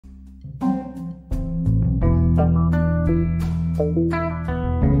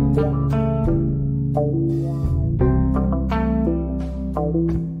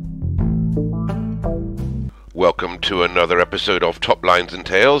Welcome to another episode of Top Lines and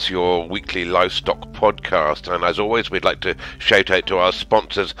Tails, your weekly livestock podcast. And as always, we'd like to shout out to our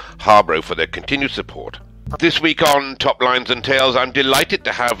sponsors, Harbro, for their continued support. This week on Top Lines and Tails, I'm delighted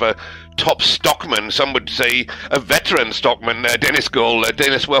to have a top stockman, some would say a veteran stockman, Dennis Gall.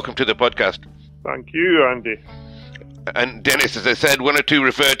 Dennis, welcome to the podcast. Thank you, Andy. And Dennis, as I said, one or two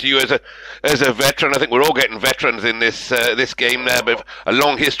refer to you as a veteran. I think we're all getting veterans in this game now, but a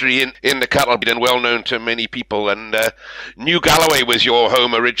long history in the cattle and well known to many people. And New Galloway was your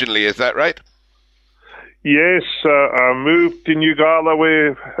home originally, is that right? Yes, I moved to New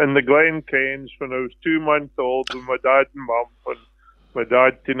Galloway in the Glen Cairns when I was 2 months old with my dad and mum. And my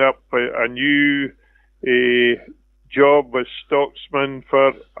dad took up a new job as stocksman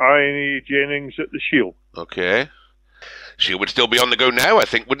for Ione Jennings at the Shield. Okay. She would still be on the go now, I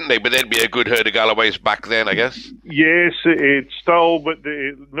think, wouldn't they? But they'd be a good herd of Galloways back then, I guess. Yes, it's still, but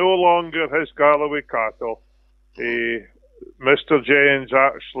no longer has Galloway cattle. Mr. Jennings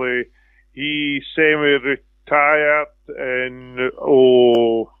actually, he semi-retired in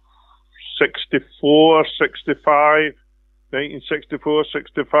 1964,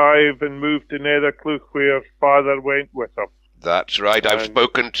 65, and moved to Nethercleuch where father went with him. That's right. I've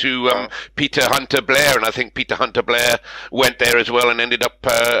spoken to Peter Hunter Blair, and I think Peter Hunter Blair went there as well and ended up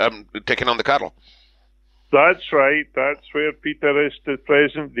taking on the cattle. That's right. That's where Peter is to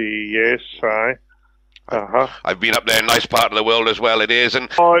present day. Yes, aye. I've been up there, nice part of the world as well. It is, and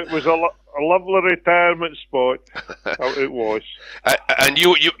it was a lovely retirement spot. It was. And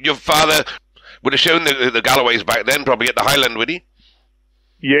your father would have shown the Galloways back then, probably at the Highland, would he?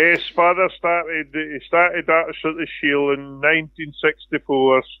 Yes, father started us at the Shield in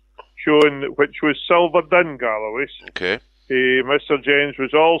 1964, showing which was silver dun Galloways. Okay. Mr. Jennings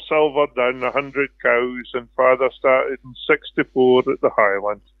was all silver dun, 100 cows, and father started in 64 at the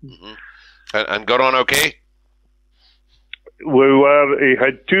Highland. Mm-hmm. And got on okay? He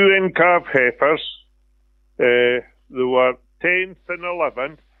had 2 in-calf heifers. They were 10th and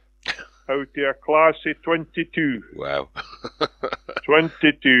 11th. Out of a class of 22. Wow.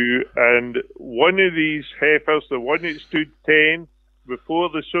 22, and one of these heifers, the one that stood 10 before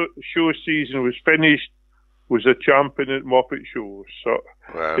the show season was finished, was a champion at Moffat shows. So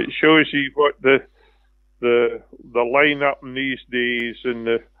wow. It shows you what the lineup in these days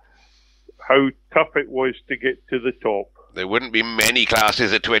and how tough it was to get to the top. There wouldn't be many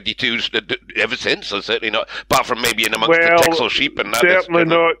classes at 22s ever since, so certainly not, apart from maybe in amongst the Texel sheep and that. Certainly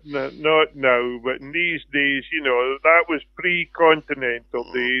not now, but in these days, that was pre-continental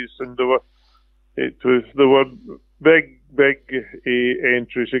days, and there were big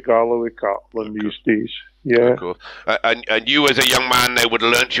entries of Galloway cattle in these days. Yeah. Cool. And you as a young man there would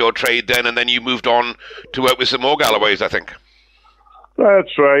have learnt your trade then, and then you moved on to work with some more Galloways, I think.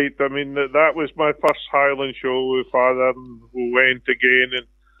 That's right. I mean, that was my first Highland show with father, and we went again. And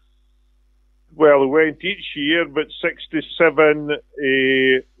we went each year, but 67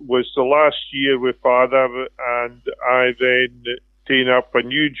 was the last year with father, and I then taken up a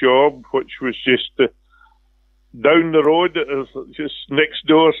new job, which was just down the road, just next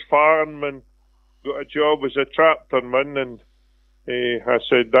door's farm, and got a job as a tractorman. And I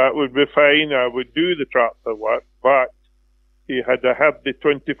said that would be fine. I would do the tractor work, but he had a herd of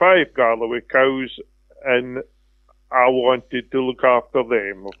 25 Galloway cows, and I wanted to look after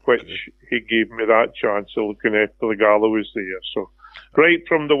them, of which he gave me that chance of looking after the Galloways there. So, right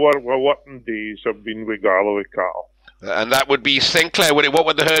from the working days, I've been with Galloway cattle. And that would be Sinclair. What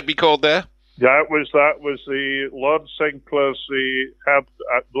would the herd be called there? That was the Lord Sinclair's herd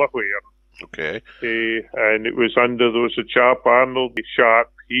at Blackweir. Okay. And it was there was a chap, Arnold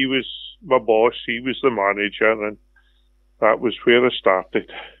Sharp. He was my boss. He was the manager, and that was where I started.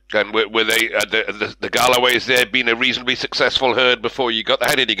 And were they the Galloways there been a reasonably successful herd before you got there?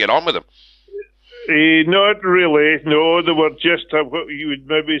 How did you get on with them? Not really. No, they were just what you would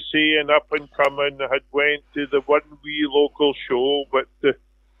maybe say an up and coming. I had went to the one wee local show, but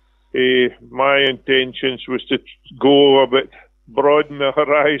my intentions was to go a bit, broaden the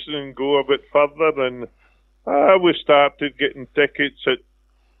horizon and go a bit further. And we started getting tickets at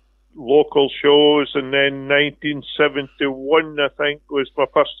local shows, and then 1971, I think, was my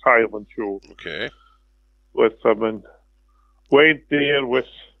first Highland show. Okay. With them, and went there with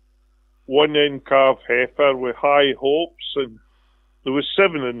one in-calf heifer with high hopes, and there was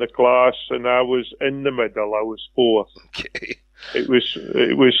 7 in the class, and I was in the middle. I was 4th. Okay. It was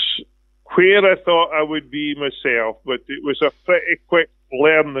where I thought I would be myself, but it was a pretty quick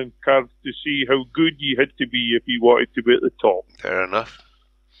learning curve to see how good you had to be if you wanted to be at the top. Fair enough.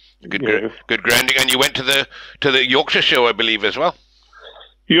 Good grounding, and you went to the Yorkshire show, I believe, as well.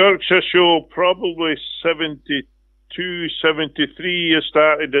 Yorkshire show, probably 72, 73. I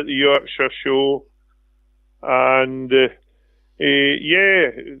started at the Yorkshire show, and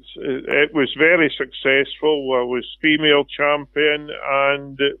it was very successful. I was female champion,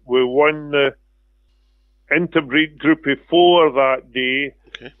 and we won the interbreed Group of 4 that day,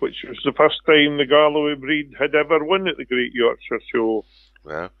 which was the first time the Galloway breed had ever won at the Great Yorkshire Show.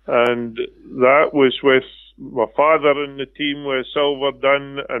 Wow. And that was with my father in the team with a silver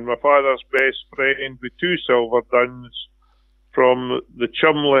dun, and my father's best friend with 2 silver duns from the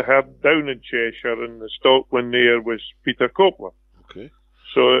Chumley herd down in Cheshire, and the stockman there was Peter Copeland. Okay.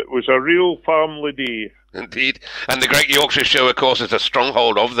 So it was a real family day. Indeed. And the Great Yorkshire Show, of course, is a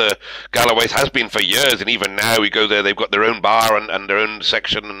stronghold of the Galloways, has been for years, and even now we go there, they've got their own bar and their own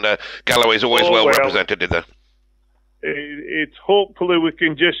section, and Galloway's always well represented in there. It's hopefully we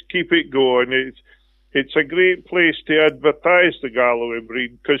can just keep it going. It's a great place to advertise the Galloway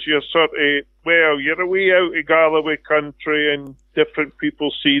breed, because you're sort of, you're away out of Galloway country and different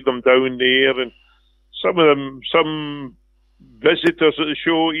people see them down there, and some visitors at the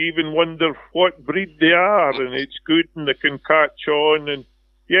show even wonder what breed they are, and it's good and they can catch on, and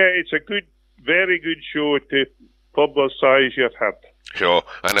it's a very good show to publicise your herd. Sure,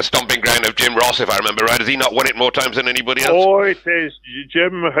 and a stomping ground of Jim Ross, if I remember right. Has he not won it more times than anybody else? Oh, it is.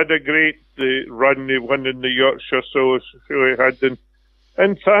 Jim had a great run. He won in the Yorkshire Show, so he had.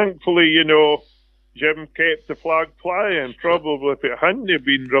 And thankfully, Jim kept the flag flying. Probably if it hadn't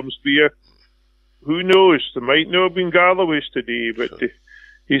been Rumsby, who knows? There might not have been Galloways today, but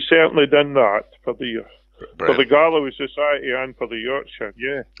he certainly done that for the Galloway Society and for the Yorkshire,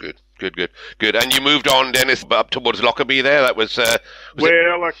 Good. And you moved on, Dennis, up towards Lockerbie there? That was... I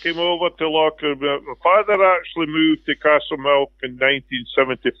came over to Lockerbie. My father actually moved to Castlemilk in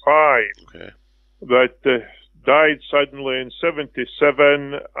 1975, but died suddenly in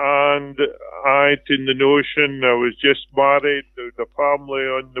 77, and I had in the notion, I was just married, there was a family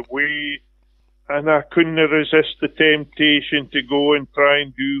on the way, and I couldn't resist the temptation to go and try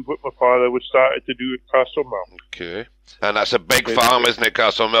and do what my father was starting to do at Castlemilk. Okay. And that's a big farm, isn't it,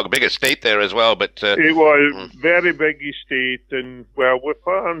 Castlemilk? A big estate there as well, but... It was a very big estate, and,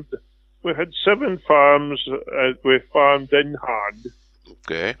 we had 7 farms we farmed in hand.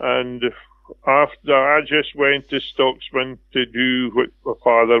 Okay. And after, I just went to Stocksman to do what my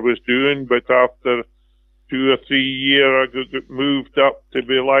father was doing, but after 2 or 3 years, I got moved up to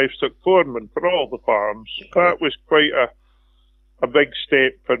be livestock foreman for all the farms. That was quite a big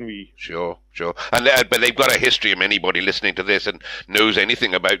step for me. Sure. And but they've got a history. Anybody listening to this and knows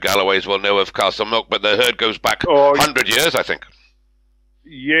anything about Galloways will know of Castlemilk, but the herd goes back 100 years, I think.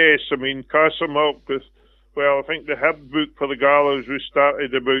 Yes, Castlemilk was, I think the herd book for the Galloways was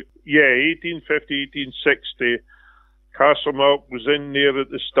started about, 1850, 1860. Castlemilk was in there at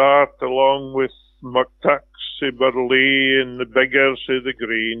the start, along with McTuck's, Burley, and the Biggers of the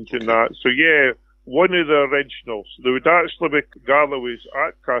Grange and that. So, one of the originals. There would actually be Galloways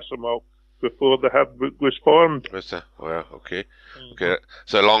at Castlemilk before the herd book was formed. Was there? Well, okay.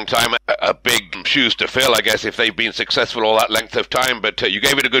 So a long time, a big shoes to fill, I guess, if they've been successful all that length of time. But you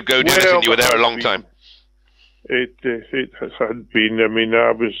gave it a good go, Dennis, and you were there a long time. It had been.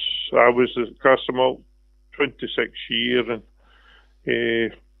 I was at Castlemilk 26 years,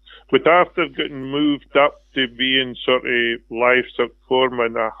 and but after getting moved up to being sort of livestock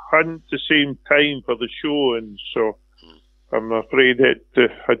foreman, I hadn't the same time for the show, and so I'm afraid it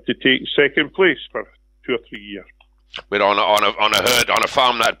had to take second place for 2 or 3 years. But on a herd, on a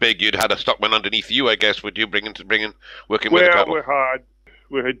farm that big, you'd had a stockman underneath you, I guess. Would you working with the cattle?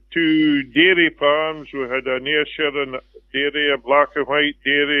 We had 2 dairy farms. We had an Ayrshire and dairy, a black and white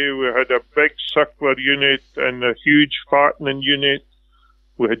dairy. We had a big suckler unit and a huge fattening unit.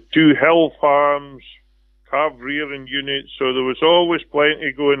 We had 2 hill farms, calf rearing units, so there was always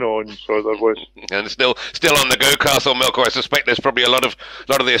plenty going on. So there was, and still on the go, Castlemilk. I suspect there's probably a lot of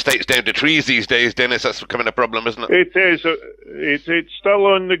the estates down to trees these days, Dennis. That's becoming a problem, isn't it? It is. It's still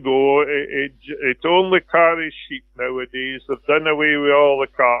on the go. It only carries sheep nowadays. They've done away with all the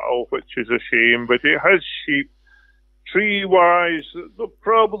cattle, which is a shame. But it has sheep. Tree-wise, there'll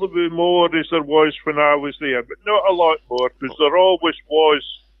probably be more as there was when I was there, but not a lot more, because there always was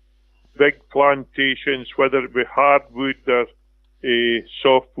big plantations, whether it be hardwood or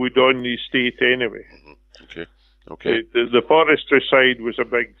softwood on the estate anyway. Okay. The forestry side was a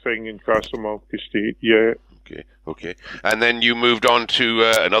big thing in Castlemilk Estate, Okay. And then you moved on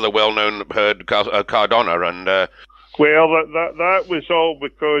to another well-known herd, Cardonna, and... Well, that was all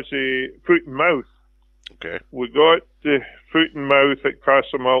because of foot and mouth. Okay. We got the foot and mouth at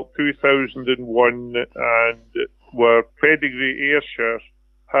Castlemalt 2001, and were pedigree Ayrshire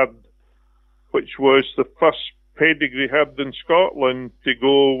herd, which was the first pedigree herd in Scotland to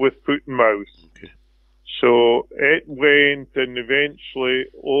go with foot and mouth. Okay. So it went, and eventually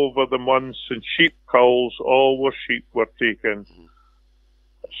over the months and sheep culls, all were sheep were taken.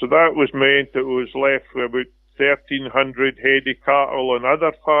 So that was meant that it was left with about 1,300 head of cattle on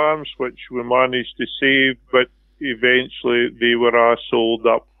other farms, which we managed to save, but eventually they were all sold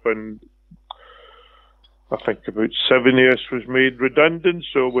up, and I think about 7 years was made redundant,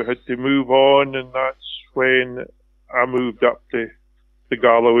 so we had to move on, and that's when I moved up to the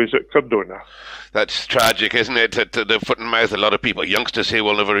Galloways at Cardona. That's tragic, isn't it? The foot and mouth, a lot of people, youngsters here,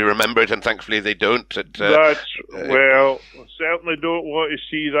 will never remember it, and thankfully they don't. Well, I certainly don't want to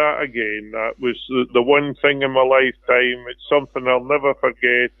see that again. That was the one thing in my lifetime. It's something I'll never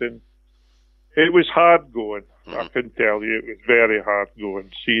forget, and it was hard going. I can tell you, it was very hard going,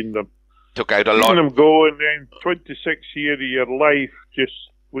 seeing them. Took out a lot. Seeing them go, and then 26 years of your life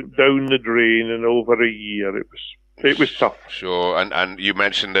just went down the drain in over a year. It was tough. Sure, and you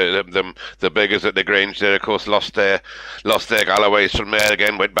mentioned the beggars at the Grange there, of course, lost their Galloways from there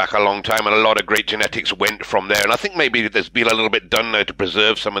again, went back a long time, and a lot of great genetics went from there. And I think maybe there's been a little bit done now to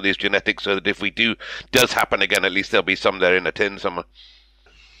preserve some of these genetics, so that if does happen again, at least there'll be some there in a tin somewhere.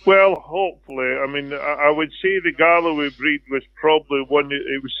 Well, hopefully. I mean, I would say the Galloway breed was probably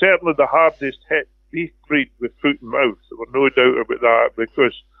it was certainly the hardest hit beef breed with foot and mouth. There were no doubt about that,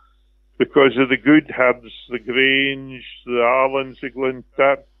 because of the good herds, the Grange, the Allens, the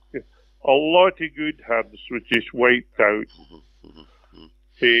Glentark, a lot of good herds were just wiped out.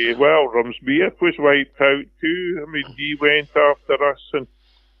 Well, Rumsbeer was wiped out too. I mean, he went after us and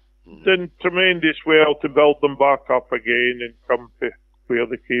did tremendous well to build them back up again and come to where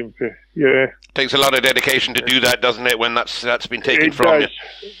they came to. Yeah. Takes a lot of dedication to do that, doesn't it, when that's been taken from you?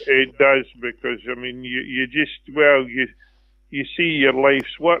 It does, because, I mean, you see your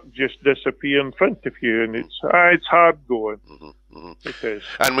life's work just disappear in front of you, and it's hard going. It is.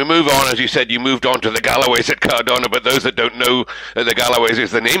 And we move on, as you said, you moved on to the Galloways at Cardona, but those that don't know, the Galloways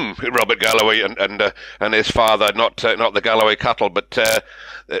is the name, Robert Galloway and his father, not the Galloway cattle, but the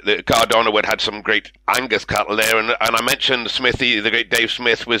Cardona had some great Angus cattle there, and I mentioned Smithy, the great Dave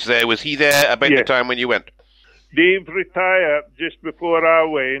Smith was there. Was he there about the time when you went? Dave retired just before I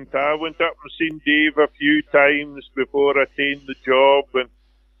went. I went up and seen Dave a few times before I attained the job, and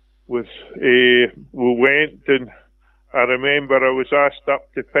we went, and I remember I was asked up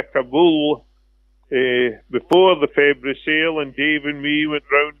to pick a bull before the February sale, and Dave and me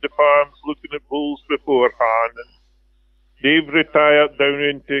went round the farms looking at bulls beforehand. And Dave retired down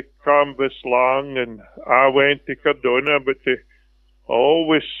into Cambuslang, and I went to Cardona, but I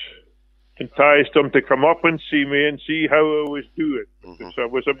always enticed him to come up and see me and see how I was doing. Because I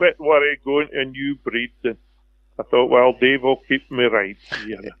was a bit worried going to a new breed, and I thought, well, Dave will keep me right.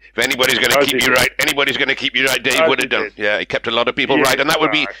 You know. If anybody's going to keep you right, Dave would have done. Yeah, he kept a lot of people right, and that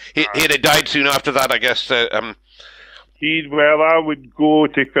would be he'd have died soon after that, I guess. I would go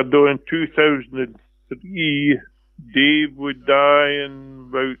to Cardona in 2003. Dave would die in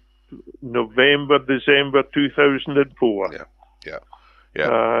about November, December 2004. Yeah.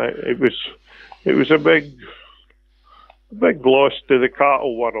 It was a big loss to the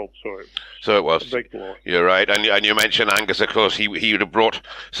cattle world. So it was. A big loss. You're right, and you mentioned Angus. Of course, he would have brought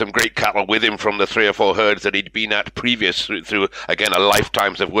some great cattle with him from the 3 or 4 herds that he'd been at previous through again a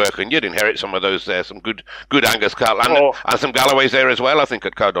lifetimes of work, and you'd inherit some of those there, some good Angus cattle, and some Galloways there as well, I think,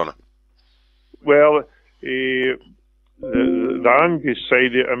 at Cardona. Well, the Angus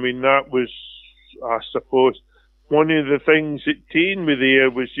side, I mean, that was, I suppose, one of the things that tamed me there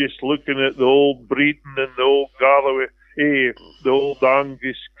was just looking at the old breeding and the old Galloway, the old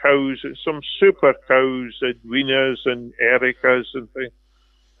Angus cows, some super cows and Wieners and Ericas and things.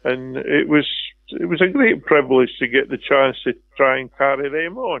 And it was a great privilege to get the chance to try and carry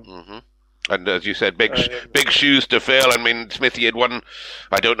them on. And as you said, big shoes to fill. I mean, Smithy had won,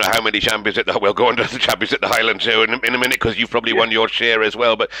 I don't know how many champions we'll go on to the champions at the Highland Show in a minute, because you've probably won your share as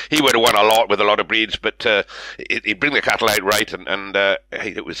well, but he would have won a lot with a lot of breeds, but he'd bring the cattle out right, and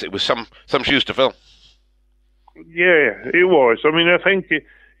it was some shoes to fill. Yeah, it was. I mean, I think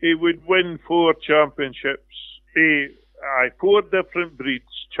he would win 4 championships. 4 different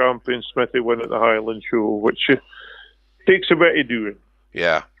breeds champions Smithy won at the Highland Show, which takes a bit of doing.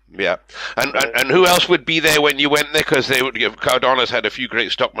 Yeah. Yeah, and who else would be there when you went there? Because Cardona's had a few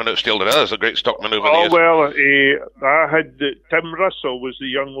great stockmen. It still does, a great stockman over the years. Well, I had Tim Russell was the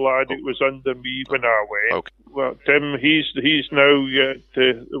young lad. It was under me when I went. Okay. Well, Tim, he's now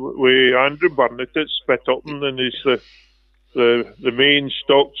with Andrew Burnett at Spittleton, and he's the main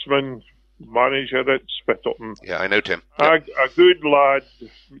stocksman manager at Spittleton. Yeah, I know Tim. A good lad,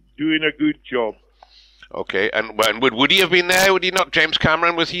 doing a good job. Okay, and would Woody have been there? Would he not? James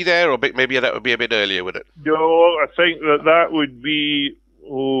Cameron, was he there? Or maybe that would be a bit earlier, would it? No, I think that would be,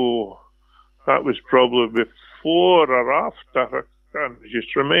 that was probably before or after. I can't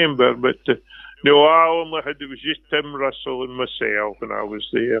just remember, but no, it was just Tim Russell and myself, and I was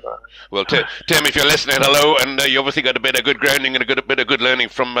there. Well, Tim, if you're listening, hello, and you obviously got a bit of good grounding and a bit of good learning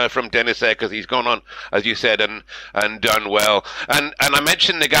from Dennis there, because he's gone on, as you said, and done well. And I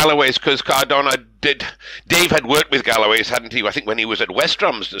mentioned the Galloways because Cardona Dave had worked with Galloways, hadn't he? I think when he was at West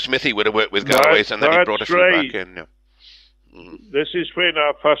Drums, Smithy would have worked with Galloways, and then he brought a few back in. Yeah. Mm-hmm. This is when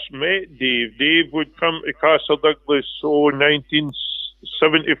I first met Dave. Dave would come to Castle Douglas,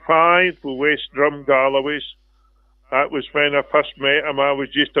 1975 with West Drum Galloways. That was when I first met him. I was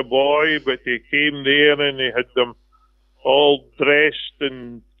just a boy, but he came there and he had them all dressed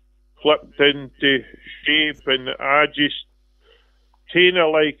and flipped into shape, and I just taken a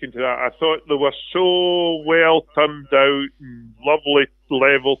liking to that. I thought they were so well turned out and lovely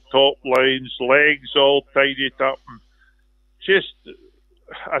level top lines, legs all tidied up, and just,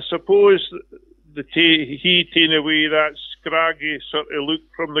 I suppose, he taken away that scraggy sort of look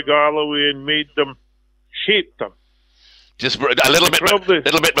from the Galloway and shaped them. Just a little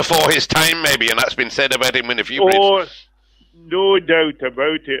bit before his time, maybe, and that's been said about him in a few briefs. No doubt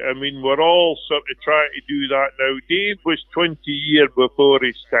about it. I mean, we're all sort of trying to do that now. Dave was 20 years before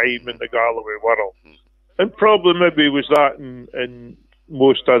his time in the Galloway world. And probably maybe was that in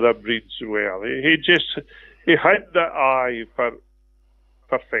most other breeds as well. He had that eye for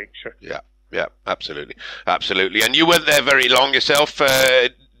perfection. Yeah, absolutely. And you weren't there very long yourself,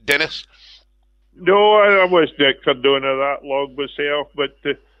 Dennis? No, I wasn't at Cardona that long myself, but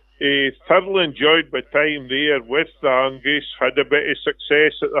thoroughly enjoyed my time there with the Angus, had a bit of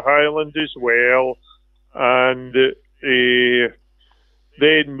success at the Highland as well, and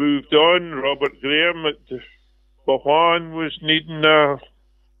then moved on. Robert Graham at Bohan was needing a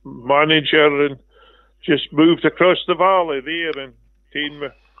manager and just moved across the valley there, and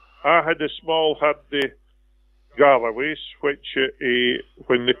I had a small herd of Galloways, which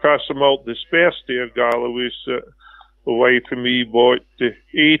when the Castlemalt dispersed their Galloways, the wife and me bought 8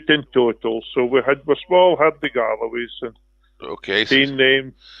 in total. So we had a small herd of Galloways, and taken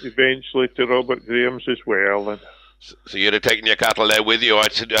them eventually to Robert Graham's as well. And so you'd have taken your cattle there with you,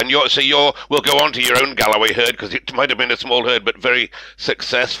 and we'll go on to your own Galloway herd, because it might have been a small herd, but very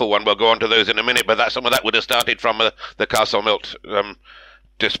successful one. We'll go on to those in a minute, but some of that would have started from the Castlemalt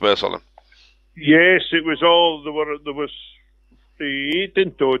dispersal. Yes, it was all there was 8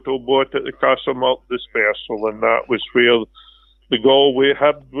 in total bought at the Castlemalt dispersal, and that was where the Galway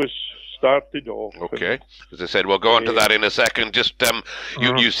herd was started off. Okay, as I said, we'll go on to that in a second. Just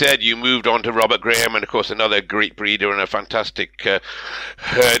you said you moved on to Robert Graham, and of course another great breeder and a fantastic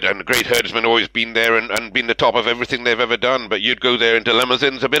herd, and a great herdsman, always been there and been the top of everything they've ever done. But you'd go there into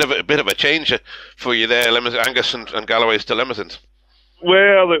Limousins, a bit of a change for you there, Angus and Galloway's to Limousins.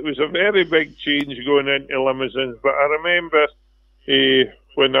 Well, it was a very big change going into Limousins, but I remember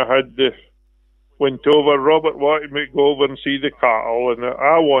when I went over, Robert wanted me to go over and see the cattle, and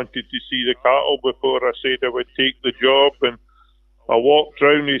I wanted to see the cattle before I said I would take the job, and I walked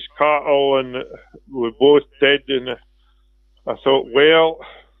round his cattle, and we both did, and I thought, well,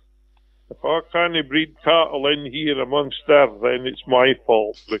 if I can't breed cattle in here amongst there, then it's my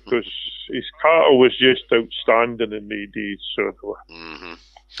fault, because his cattle was just outstanding in the days. So. Mm-hmm.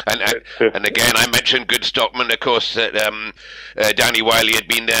 And again, I mentioned good stockmen. Of course, Danny Wiley had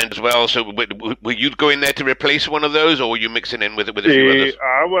been there as well. So were you going there to replace one of those, or were you mixing in with a few others?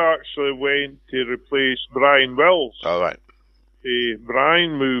 I actually went to replace Brian Wills. All right.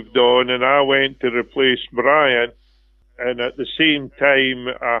 Brian moved on, and I went to replace Brian. And at the same time,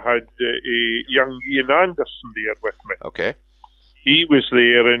 I had young Ian Anderson there with me. Okay. He was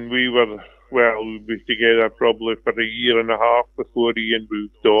there, and we'd be together probably for a year and a half before Ian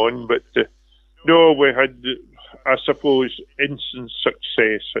moved on. But no, we had, I suppose, instant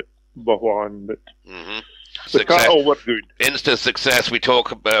success at Bohan. But the cattle were good. Instant success. We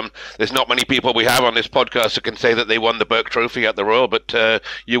talk. There's not many people we have on this podcast who can say that they won the Burke Trophy at the Royal, but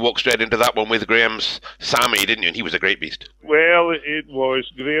you walked straight into that one with Graham's Sammy, didn't you? And he was a great beast. Well, it was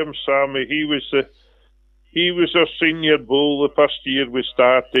Graham Sammy. he was our senior bull the first year we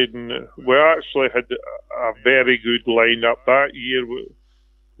started, and we actually had a very good lineup that year.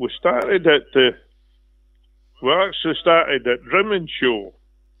 We started at we actually started at Rimmon Show.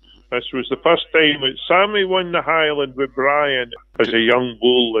 This was the first time that Sammy won the Highland with Brian as a young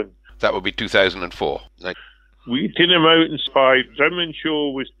bull, and that would be 2004. we took him out in 5. Rimmon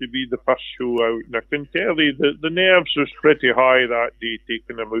Show was to be the first show out, and I can tell you the nerves was pretty high that day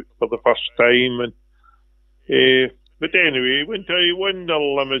taking him out for the first time. And but anyway, he won the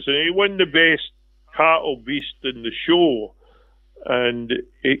limousine. He won the best cattle beast in the show, and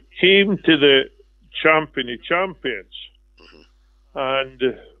it came to the champion of champions, and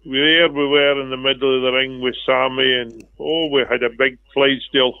we were in the middle of the ring with Sammy, and we had a big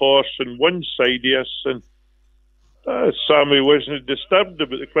Clydesdale horse on one side of us, and Sammy wasn't disturbed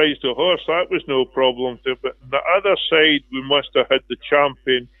about the Clydesdale horse. That was no problem to him. But on the other side, we must have had the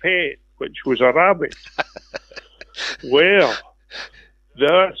champion pet, which was a rabbit. Well,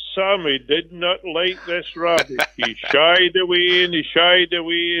 that Sammy did not like this rabbit. He shied away and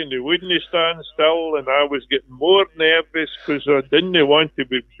he wouldn't stand still, and I was getting more nervous because I didn't want to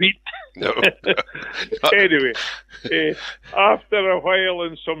be beat. No. Anyway, after a while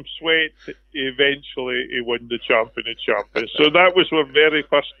and some sweat, eventually he won the champion of champions. So that was our very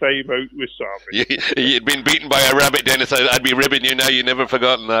first time out with Sammy. You'd been beaten by a rabbit, Dennis. I'd be ribbing you now. You've never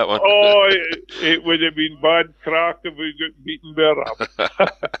forgotten that one. Oh, it would have been bad crack if we got beaten by a rabbit.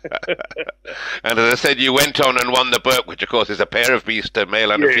 And as I said, you went on and won the Burke, which of course is a pair of beasts, a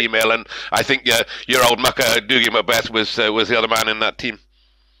male and a female. And I think your old mucker, Doogie Macbeth, was the other man in that team.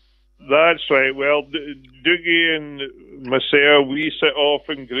 That's right. Well, Doogie and myself, we set off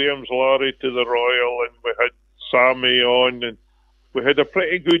in Graham's lorry to the Royal, and we had Sammy on, and we had a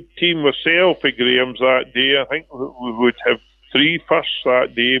pretty good team myself at Graham's that day. I think we would have 3 firsts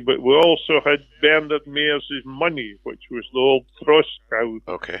that day, but we also had Bernard Mayer's Money, which was the old Thrust cow.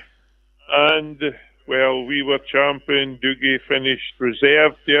 Okay. And, well, we were champion. Doogie finished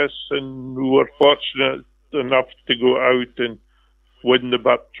reserve to us, and we were fortunate enough to go out and win the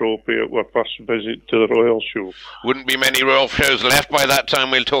Burt Trophy at our first visit to the Royal Show. Wouldn't be many Royal shows left by that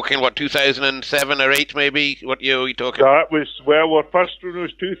time. We're talking, 2007 or 8 maybe? What year are we talking? That was, well, our first one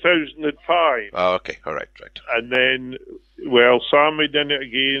was 2005. Oh, okay. All right. And then, well, Sammy did it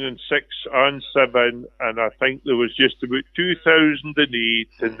again in 6 and 7, and I think there was just about 2008,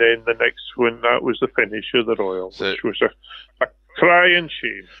 and then the next one, that was the finish of the Royal, which was a crying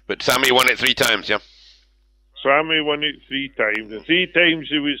shame. But Sammy won it 3 times, yeah? Sammy won it 3 times, and 3 times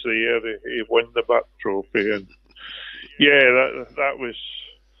he was there, he won the Burt Trophy, and yeah, that was...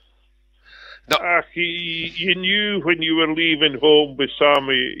 No. You knew when you were leaving home with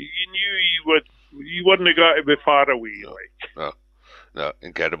Sammy, you knew you wouldn't have got to be far away. No,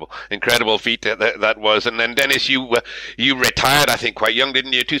 incredible feat that was. And then Dennis, you retired, I think, quite young,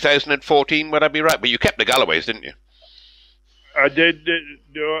 didn't you? 2014, would I be right? But you kept the Galloways, didn't you? I did.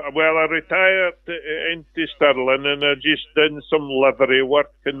 Well, I retired into Stirling, and I just did some livery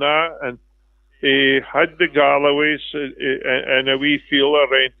work and that, and had the Galloways and a wee field I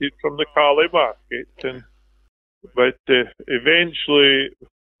rented from the Cali market. But eventually,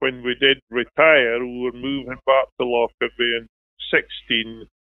 when we did retire, we were moving back to Lockerbie in 16,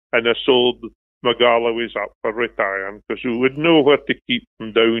 and I sold my Galloways up for retiring because we would know where to keep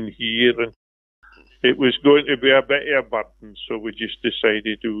them down here, and it was going to be a bit of a burden, so we just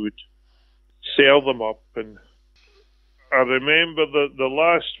decided we would sell them up. And I remember the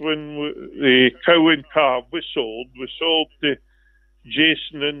last one, the cow and calf we sold to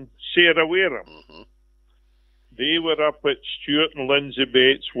Jason and Sarah Wareham. Mm-hmm. They were up at Stuart and Lindsay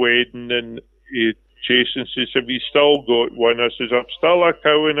Bates' wedding, and Jason says, "Have you still got one?" I says, "I've still a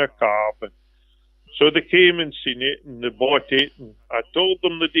cow and a calf." And so they came and seen it, and they bought it, and I told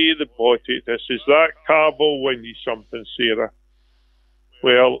them the day they bought it, I says, "That calf will win you something, Sarah."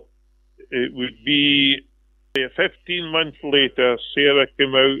 Well, it would be 15 months later, Sarah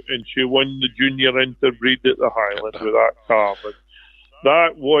came out and she won the junior interbreed at the Highland with that calf. And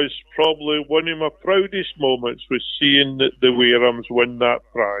that was probably one of my proudest moments, was seeing that the Warehams win that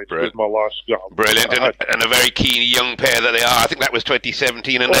prize with my last gal. Brilliant, and a very keen young pair that they are. I think that was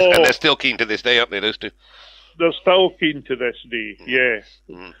 2017, and they're still keen to this day, aren't they, those two? They're still keen to this day, yeah.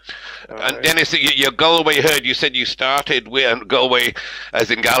 Mm. And Dennis, your Galway herd, you said you started with Galway as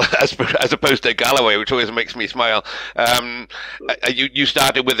opposed to Galloway, which always makes me smile. You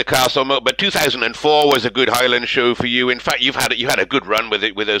started with the Castle Milk, but 2004 was a good Highland show for you. In fact, you had a good run with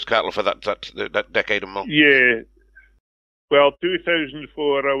those cattle for that decade and more. Yeah. Well,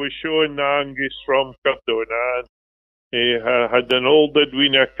 2004, I was showing the Angus from Cardona, and I had an old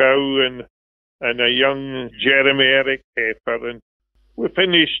Edwina cow, and and a young Jeremy Eric heifer, and we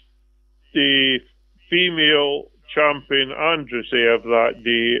finished the female champion and reserve that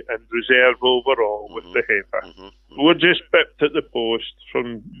day, and reserve overall with the heifer. We're just pipped at the post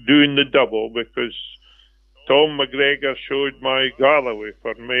from doing the double because Tom McGregor showed my Galloway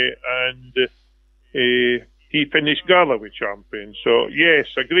for me, and he finished Galloway champion. So yes,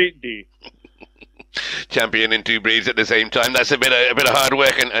 a great day. Champion in two breeds at the same time. That's a bit of hard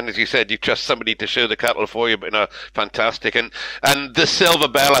work, and as you said, you trust somebody to show the cattle for you. But no, fantastic. And the Silver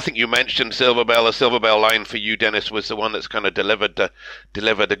Bell, I think you mentioned Silver Bell. The Silver Bell line for you, Dennis, was the one that's kind of delivered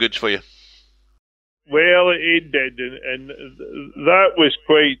the goods for you. Well, it did, and that was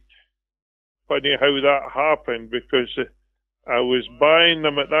quite funny how that happened, because I was buying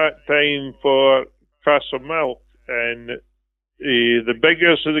them at that time for Castle Milk, and the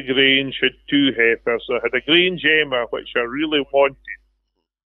biggest of the Grange had two heifers. I had a Grange Emma, which I really wanted,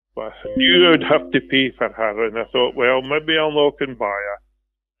 but I knew I'd have to pay for her, and I thought, well, maybe I'll knock and buy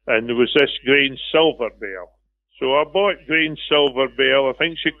her. And there was this Grange Silver Bell. So I bought Grange Silver Bell. I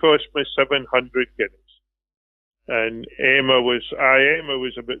think she cost me 700 guineas. And Emma was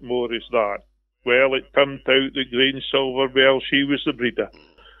a bit more as that. Well, it turned out that Grange Silver Bell, she was the breeder.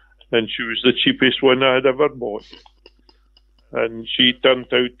 And she was the cheapest one I had ever bought. And she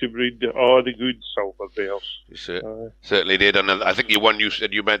turned out to breed all the good Silver Bells. You certainly did. And I think you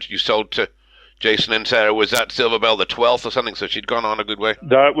mentioned you sold to Jason and Sarah. Was that Silver Bell the 12th or something? So she'd gone on a good way.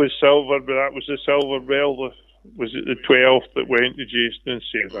 That was Silver, but that was the Silver Bell. Was it the 12th that went to Jason and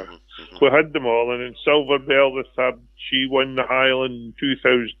Sarah? We had them all, and in Silver Bell the third, she won the Highland in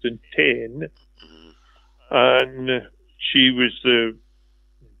 2010, and she was the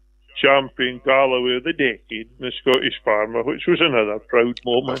champion Galloway of the decade in the Scottish Farmer, which was another proud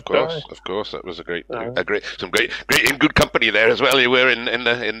moment. Of course, that was a great in good company there as well. You were in the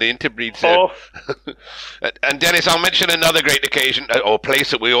interbreeds. And Dennis, I'll mention another great occasion or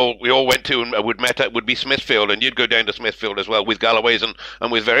place that we all went to and would be Smithfield, and you'd go down to Smithfield as well with Galloways and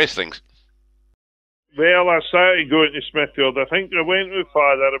with various things. Well, I started going to Smithfield. I think I went with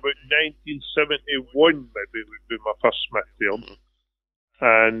Father about 1971, maybe would be my first Smithfield.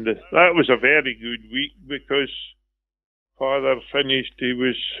 And that was a very good week because Father finished, he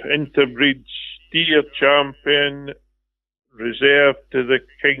was interbreed steer champion, reserved to the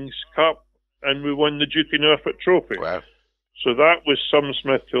King's Cup, and we won the Duke of Norfolk Trophy. Wow. So that was some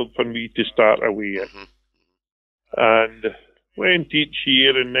Smithfield for me to start away in. And went each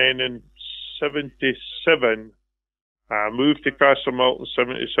year, and then in 77, I moved to Castlemalt in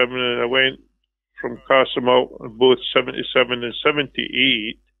 77, and I went from Castlemalt in both 77 and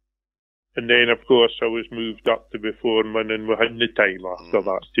 78, and then of course I was moved up to Beforeman, and we had the time after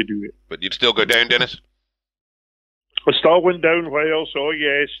that to do it. But you'd still go down, Dennis? I still went down while, so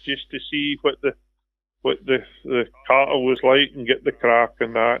yes, just to see what the cattle was like and get the crack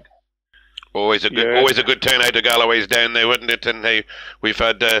and that. Always a good turnout of Galloways down there, wasn't it? And we've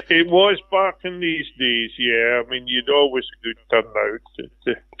had... It was back in these days, yeah. I mean, you'd always a good turnout.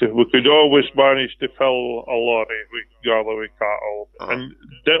 We could always manage to fill a lorry with Galloway cattle. And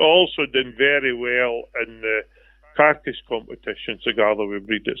they also did very well in the carcass competitions of Galloway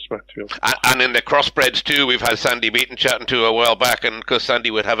breed at Smithfield. And in the crossbreds too, we've had Sandy Beaton chatting to a while back, and because Sandy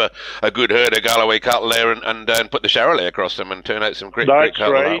would have a good herd of Galloway cattle there and put the Charolais across them and turn out some great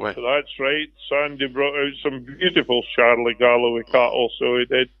cattle that way. That's right. Sandy brought out some beautiful Charolais Galloway cattle, so he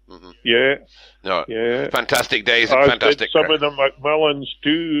did. Yeah. No, yeah. Fantastic days. I Fantastic. Did some of the Macmillans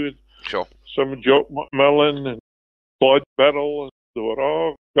too. Sure. Some Jock Macmillan and Claude Birrell. They were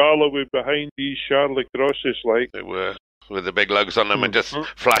all Galloway behind these Charolais crosses, like. They were, with the big lugs on them and just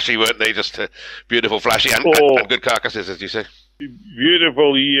flashy, weren't they? Just beautiful, flashy, and good carcasses, as you say.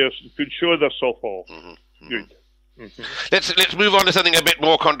 Beautiful years. Could show their softball. Good. Let's move on to something a bit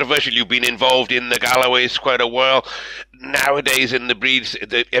more controversial. You've been involved in the Galloways quite a while. Nowadays in the breeds,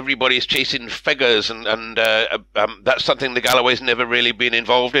 everybody's chasing figures, and that's something the Galloways never really been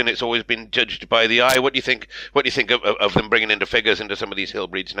involved in. It's always been judged by the eye. What do you think? What do you think of them bringing into figures into some of these hill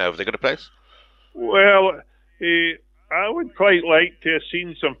breeds now? Have they got a place? Well, I would quite like to have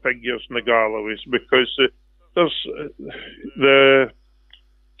seen some figures in the Galloways, because there's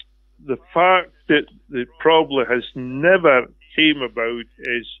the fact that it probably has never came about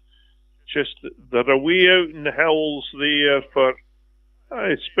is just they're away out in the hills there for,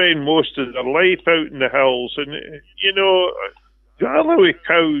 I spend most of their life out in the hills, and you know, Galloway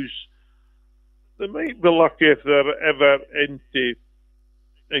cows, they might be lucky if they're ever into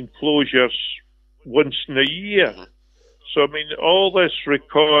enclosures once in a year. So I mean, all this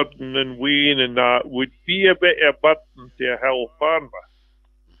recording and weighing and that would be a bit of a burden to a hill farmer.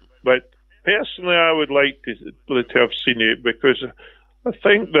 But personally, I would like to have seen it, because I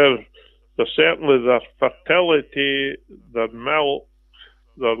think they're certainly their fertility, their milk,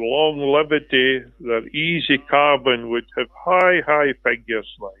 their longevity, their easy calving would have high figures.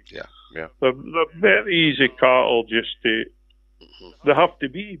 Yeah. They're very easy cattle just to. They have to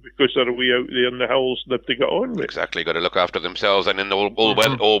be, because they're way out there in the hills and have to get on with. Exactly, got to look after themselves, and in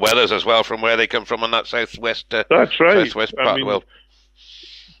all weathers as well, from where they come from on that southwest. That's right. Southwest part.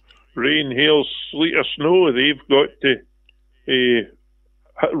 Rain, hail, sleet, or snow, they've got to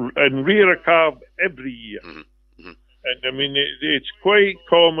and rear a calf every year. And I mean, it's quite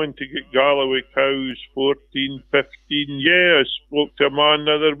common to get Galloway cows 14, 15 years. Spoke to a man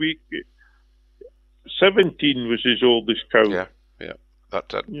the other week. 17 was his oldest cow. Yeah.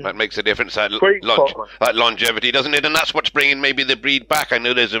 That makes a difference. That longevity, doesn't it? And that's what's bringing maybe the breed back. I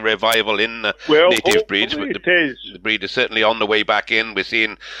know there's a revival in native breeds, but the breed is certainly on the way back in. We're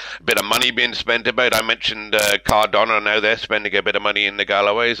seeing a bit of money being spent about. I mentioned Cardona. Now they're spending a bit of money in the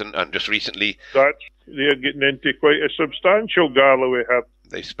Galloways, and just recently they're getting into quite a substantial Galloway herd.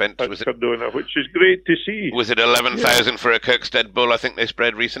 They spent, Cardona, which is great to see. Was it 11,000 for a Kirkstead bull? I think they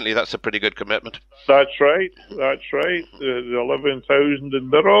spread recently. That's a pretty good commitment. That's right. The 11,000,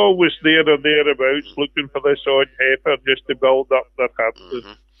 and they're always there or thereabouts, looking for this odd heifer just to build up their herd.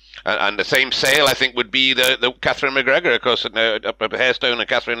 And the same sale, I think, would be the Catherine McGregor, of course, up at Hairstone. And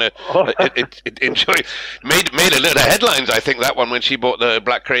Catherine made a lot of headlines, I think, that one, when she bought the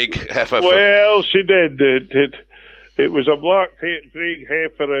Black Craig heifer. Well, she did. It was a Black Craig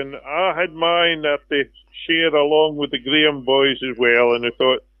heifer, and I had mine at the share along with the Graham boys as well, and I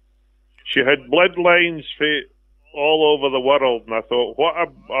thought she had bloodlines all over the world, and I thought, what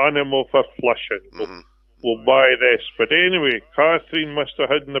an animal for flushing. We'll buy this. But anyway, Catherine must have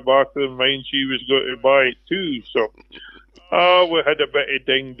had in the back of her mind she was going to buy it too, so we had a bit of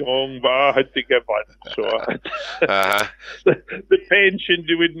ding-dong, but I had to give in. So the pension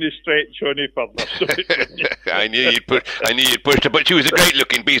wouldn't stretch any further. So I knew you'd push her, but she was a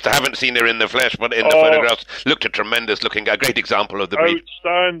great-looking beast. I haven't seen her in the flesh, but in the photographs, looked a tremendous-looking, a great example of the breed.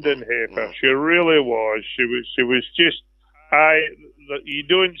 Outstanding heifer. She really was. She was just. You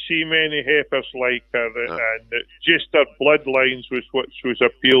don't see many heifers like her, and just her bloodlines was what was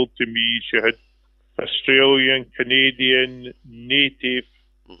appealed to me. She had Australian, Canadian, native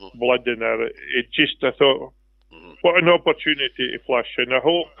blood in her. I thought, what an opportunity to flush, and I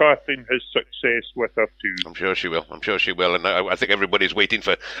hope Catherine has success with her too. I'm sure she will, and I think everybody's waiting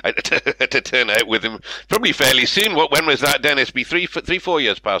for to turn out with him probably fairly soon. When was that, Dennis? Be 4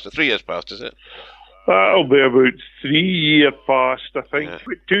 years past, 3 years past, is it? That'll be about 3 years past, I think,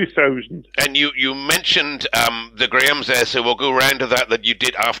 2000. And you mentioned the Grahams there, so we'll go round to that you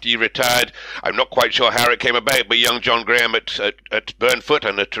did after you retired. I'm not quite sure how it came about, but young John Graham at Burnfoot,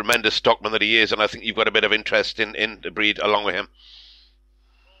 and a tremendous stockman that he is, and I think you've got a bit of interest in the breed along with him.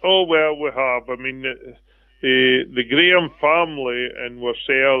 Oh, well, we have. I mean, the Graham family and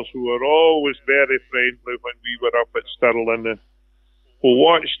ourselves, who were always very friendly when we were up at Stirling, we'll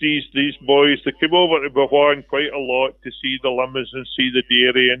watch these boys. They came over to Bawan quite a lot to see the limers and see the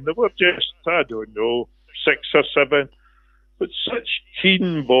dairy, and they were just, I don't know, 6 or 7, but such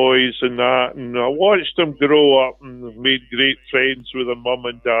keen boys and that. And I watched them grow up and made great friends with their mum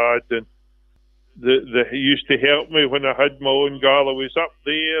and dad, and they used to help me when I had my own Galloways up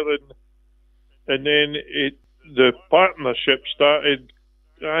there, and then the partnership started.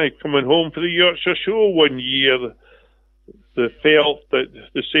 Coming home for the Yorkshire Show one year, they felt that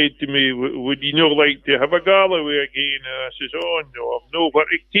they said to me, would you not like to have a Galloway again? And I says, oh no, I've nowhere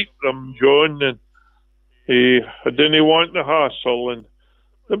to keep them, John, and I didn't want the hassle. And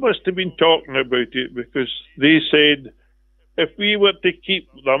they must have been talking about it, because they said, if we were to keep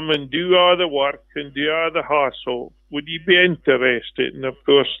them and do all the work and do all the hassle, would you be interested? And of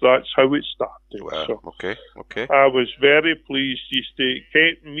course, that's how it started. Wow. So Okay. I was very pleased. They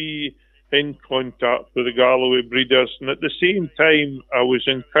kept me in contact with the Galloway breeders, and at the same time I was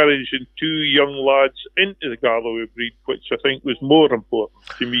encouraging 2 young lads into the Galloway breed, which I think was more important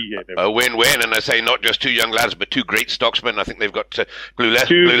to me anyway. A win-win, and I say not just 2 young lads, but 2 great stocksmen. I think they've got Blue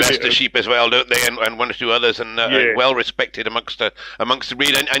Leicester sheep as well, don't they, and 1 or 2 others, and well respected amongst the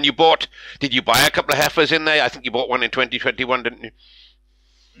breed. And did you buy a couple of heifers in there? I think you bought one in 2021, didn't you?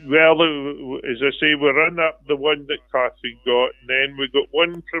 Well, as I say, we ran up the one that Catherine got, and then we got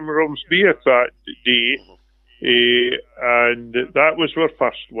one from Romsby that day, and that was our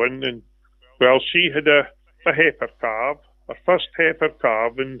first one. And well, she had a heifer calf, her first heifer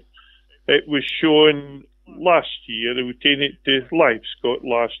calf, and it was showing last year, we taken it to Livestock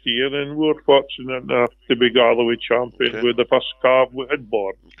last year, and we were fortunate enough to be Galloway champion with the first calf we had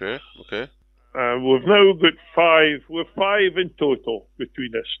born. Okay. We've now got five. We're five in total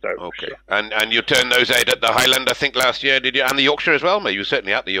between us now. Okay. So. And you turned those out at the Highland, I think, last year, did you? And the Yorkshire as well, mate? You were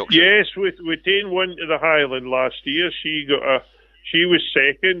certainly at the Yorkshire. Yes, we taken one to the Highland last year. She was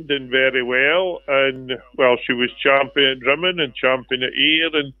second and very well, and well, she was champion at Drimmen and champion at Ayr,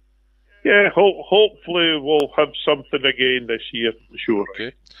 and yeah, hopefully we'll have something again this year for sure.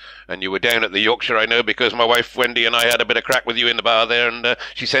 Okay. And you were down at the Yorkshire, I know, because my wife Wendy and I had a bit of crack with you in the bar there, and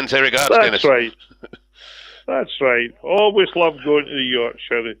she sends her regards, Dennis. That's right. That's right. Always loved going to the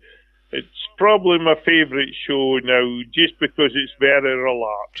Yorkshire. It's probably my favourite show now, just because it's very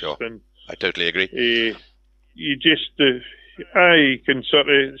relaxed. Sure. And I totally agree. You just, you can sort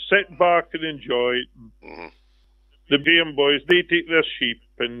of sit back and enjoy it. Mm-hmm. The Graham boys, they take their sheep,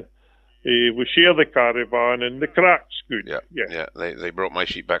 and we share the caravan, and the crack's good. Yeah. They brought my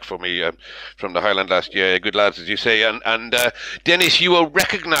sheep back for me from the Highland last year. Good lads, as you say. And Dennis, you were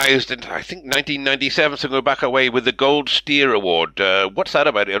recognised in, I think, 1997, so go back away, with the Gold Steer Award. What's that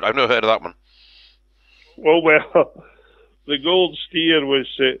about? I've never heard of that one. Well, the Gold Steer was,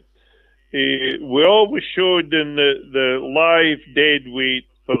 we always showed in the live dead weight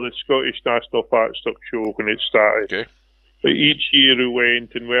for the Scottish National Fat Stock Show when it started. Okay. Each year we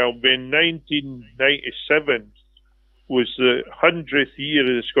went, and well, in 1997 was the 100th year of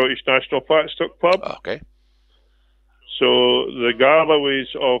the Scottish National Fat Stock Club. Okay. So the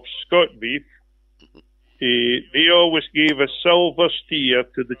Galloways of Scott Beef, they always gave a silver steer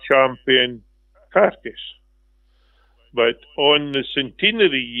to the champion carcass. But on the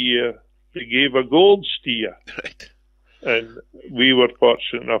centenary year, they gave a gold steer. Right. And we were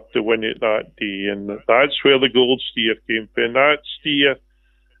fortunate enough to win it that day, and that's where the gold steer came from. And that steer,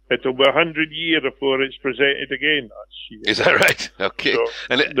 it'll be 100 years before it's presented again. That steer. Is that right? Okay. So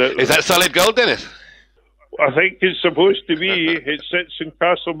and is that solid gold, Dennis? I think it's supposed to be. It sits in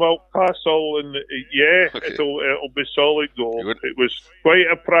Castlemilk Castle, and yeah, Okay. it'll be solid gold. It was quite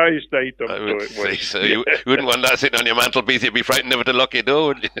a prized item. I would so it was. say so. You wouldn't want that sitting on your mantelpiece. You'd be frightened never to lock your door,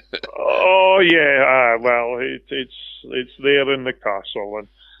 would you? Oh yeah, well, it's there in the castle, and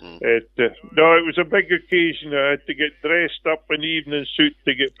it was a big occasion. I had to get dressed up in evening suit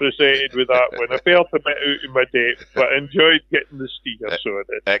to get presented with that one. I felt a bit out of my depth, but I enjoyed getting the steer. So I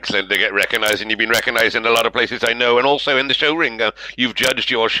did. Excellent to get recognised, and you've been recognised in a lot of places I know, and also in the show ring. You've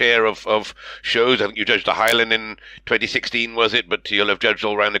judged your share of shows. I think you judged the Highland in 2016, was it? But you'll have judged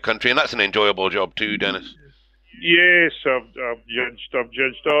all around the country, and that's an enjoyable job too, Dennis. Yes, I've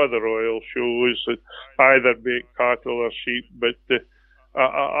judged all the royal shows, either be it cattle or sheep, but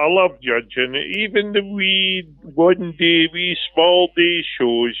I love judging. Even the wee small day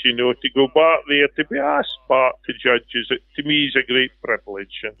shows, to go back there, to be asked back to judges, it to me is a great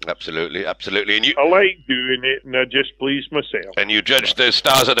privilege. Absolutely. And I like doing it, and I just please myself. And you judged the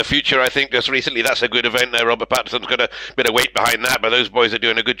Stars of the Future, I think, just recently. That's a good event there. Robert Patterson's got a bit of weight behind that, but those boys are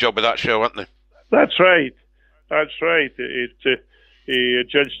doing a good job with that show, aren't they? That's right. It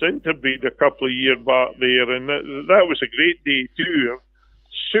judged Interbreed a couple of years back there, and that was a great day too.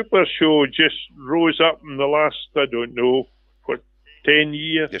 Super show just rose up in the last, 10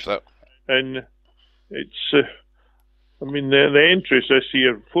 years. Yes, that. And it's, the entries this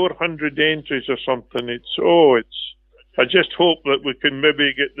year, 400 entries or something. I just hope that we can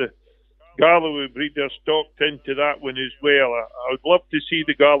maybe get the Galloway breeder stocked into that one as well. I would love to see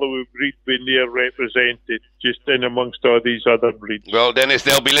the Galloway breed being there represented, just in amongst all these other breeds. Well, Dennis,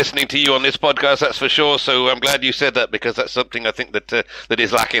 they'll be listening to you on this podcast, that's for sure. So I'm glad you said that, because that's something I think that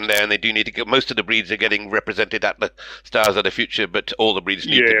is lacking there, and they do need to get. Most of the breeds are getting represented at the Stars of the Future, but all the breeds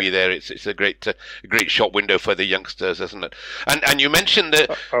need to be there. It's a great shop window for the youngsters, isn't it? And you mentioned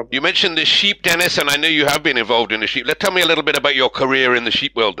the sheep, Dennis, and I know you have been involved in the sheep. Tell me a little bit about your career in the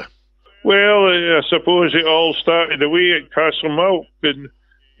sheep world. Well, I suppose it all started away at Castlemilk, and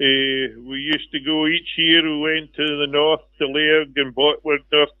we used to go each year. We went to the north to Lairg and Botwood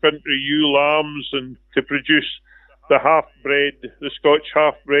North Country ewe lambs, and to produce the Scotch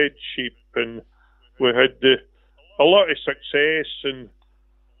half-bred sheep, and we had a lot of success and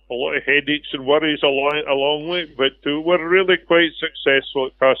a lot of headaches and worries along with it, but we're really quite successful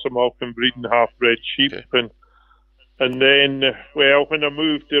at Castlemilk in breeding half-bred sheep. Okay. And then, when I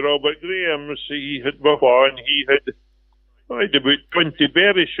moved to Robert Graham's, he had about 20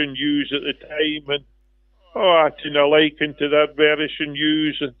 Berrichon ewes at the time, and I had a liking to that Berrichon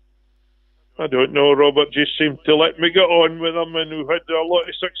ewes, and I don't know, Robert just seemed to let me get on with them, and we had a lot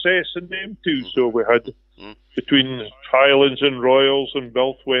of success in them too. So we had between Highlands and Royals and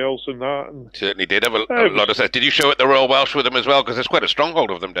Belthwells and that. And certainly did have a lot of success. Did you show at the Royal Welsh with them as well? Because there's quite a stronghold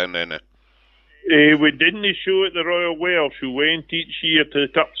of them down there now. We didn't show at the Royal Welsh. We went each year to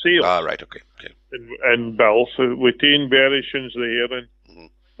the top sale. Ah, right, okay. In Belth, we tamed Bereshons there, and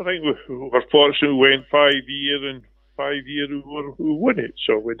I think we were fortunate. We went 5 years, and 5 years we won it,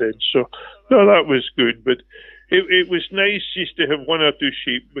 so we did. So, no, that was good, but it was nice just to have one or two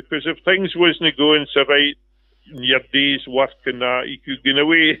sheep, because if things wasn't going so right in your day's work and that, you could get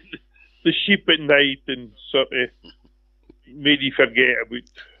away the sheep at night and sort of made you forget about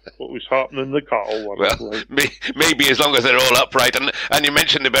what was happening in the cattle world. Well, maybe as long as they're all upright. And you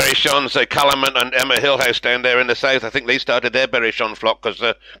mentioned the Bereshons, Callum and Emma Hillhouse down there in the south. I think they started their Bereshon flock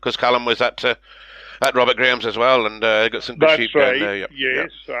because Callum was at Robert Graham's as well, and got some good sheep down there. Yep.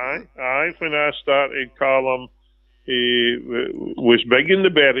 Yes, aye. When I started, Callum was big in the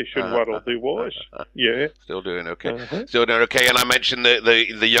Bereshon world. He was, yeah. Still doing okay. Still doing okay. And I mentioned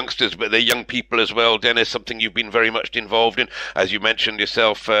the youngsters, but the young people as well. Dennis, something you've been very much involved in, as you mentioned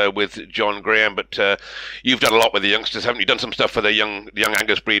yourself with John Graham. But you've done a lot with the youngsters, haven't you? Done some stuff for the young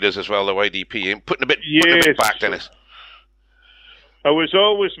Angus breeders as well, the YDP, and putting a bit back, Dennis. I was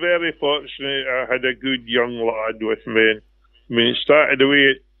always very fortunate. I had a good young lad with me. I mean, it started away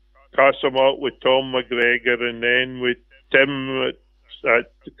at Castlemont with Tom McGregor, and then with Tim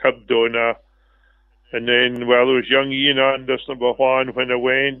at Cardona, and then, well, there was young Ian Anderson behind when I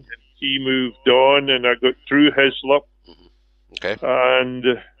went, and he moved on, and I got through Hislop. Okay.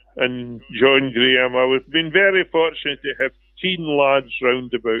 And John Graham. I've been very fortunate to have teen lads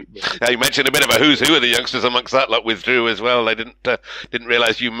round about me. You mentioned a bit of a who's who of the youngsters amongst that lot with Drew as well. I didn't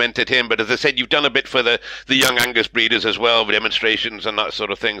realise you mentored him, but as I said, you've done a bit for the young Angus breeders as well, with demonstrations and that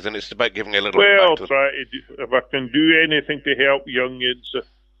sort of things, and it's about giving a little bit back to them. Try to do, if I can do anything to help youngins,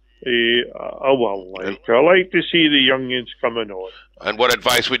 I will like. I like to see the youngins coming on. And what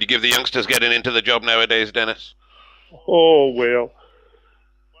advice would you give the youngsters getting into the job nowadays, Dennis? Oh, well,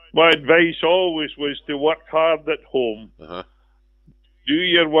 my advice always was to work hard at home. Do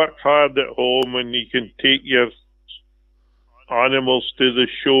your work hard at home, and you can take your animals to the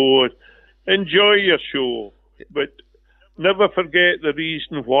show. Enjoy your show, but never forget the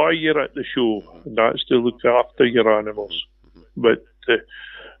reason why you're at the show, and that's to look after your animals. But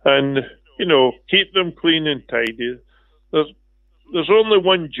and you know, keep them clean and tidy. There's only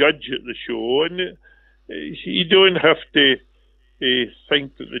one judge at the show, and you don't have to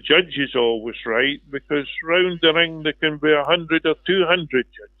think that the judge is always right, because round the ring there can be 100 or 200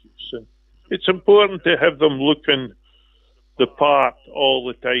 judges, and it's important to have them looking the part all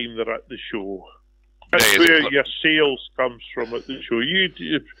the time they're at the show. That's where your sales comes from at the show. You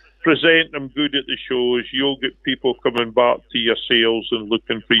present them good at the shows, you'll get people coming back to your sales and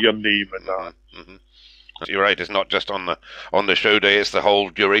looking for your name and that. You're right. It's not just on the show day. It's the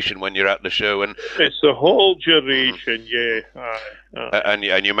whole duration when you're at the show, and it's the whole duration. Yeah.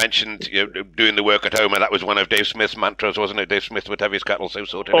 And you mentioned doing the work at home, and that was one of Dave Smith's mantras, wasn't it? Dave Smith would have his cattle so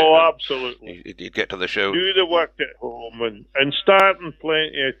sorted. Absolutely. You'd get to the show. Do the work at home and starting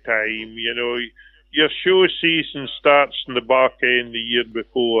plenty of time. You know, your show season starts in the back end the year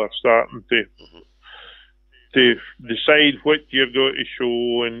before, starting to decide what you're going to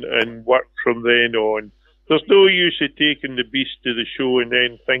show and work from then on. There's no use of taking the beast to the show and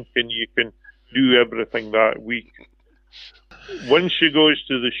then thinking you can do everything that week. Once she goes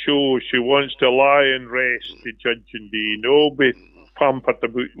to the show, she wants to lie and rest to judging day. No be pampered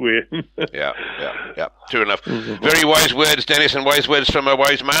about with. Yeah. True enough. Very wise words, Dennis, and wise words from a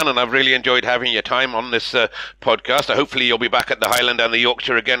wise man, and I've really enjoyed having your time on this podcast. Hopefully you'll be back at the Highland and the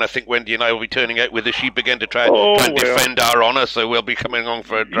Yorkshire again. I think Wendy and I will be turning out with the sheep again to try and defend our honour, so we'll be coming along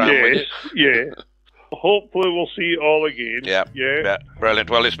for a dram with you. Yeah. Hopefully we'll see you all again. Yeah. Brilliant.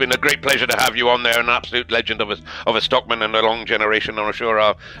 Well, it's been a great pleasure to have you on there, an absolute legend of a stockman and a long generation. I'm sure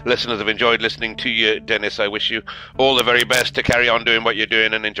our listeners have enjoyed listening to you, Dennis. I wish you all the very best to carry on doing what you're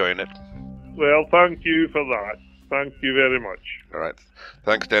doing and enjoying it. Well, thank you for that. Thank you very much. All right.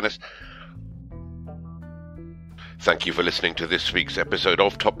 Thanks, Dennis. Thank you for listening to this week's episode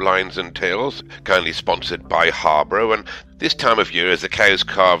of Top Lines and Tails, kindly sponsored by Harborough. And this time of year, as the cows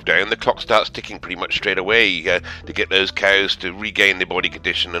calve down, the clock starts ticking pretty much straight away to get those cows to regain their body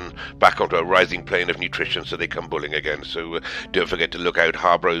condition and back onto a rising plane of nutrition so they come bulling again. So don't forget to look out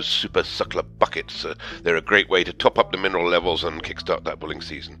Harborough's Super Suckler Buckets. They're a great way to top up the mineral levels and kickstart that bulling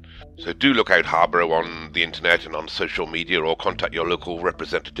season. So do look out Harborough on the internet and on social media, or contact your local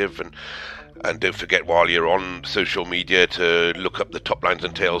representative. And And don't forget, while you're on social media, to look up the Top Lines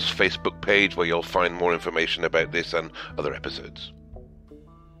and Tails Facebook page, where you'll find more information about this and other episodes.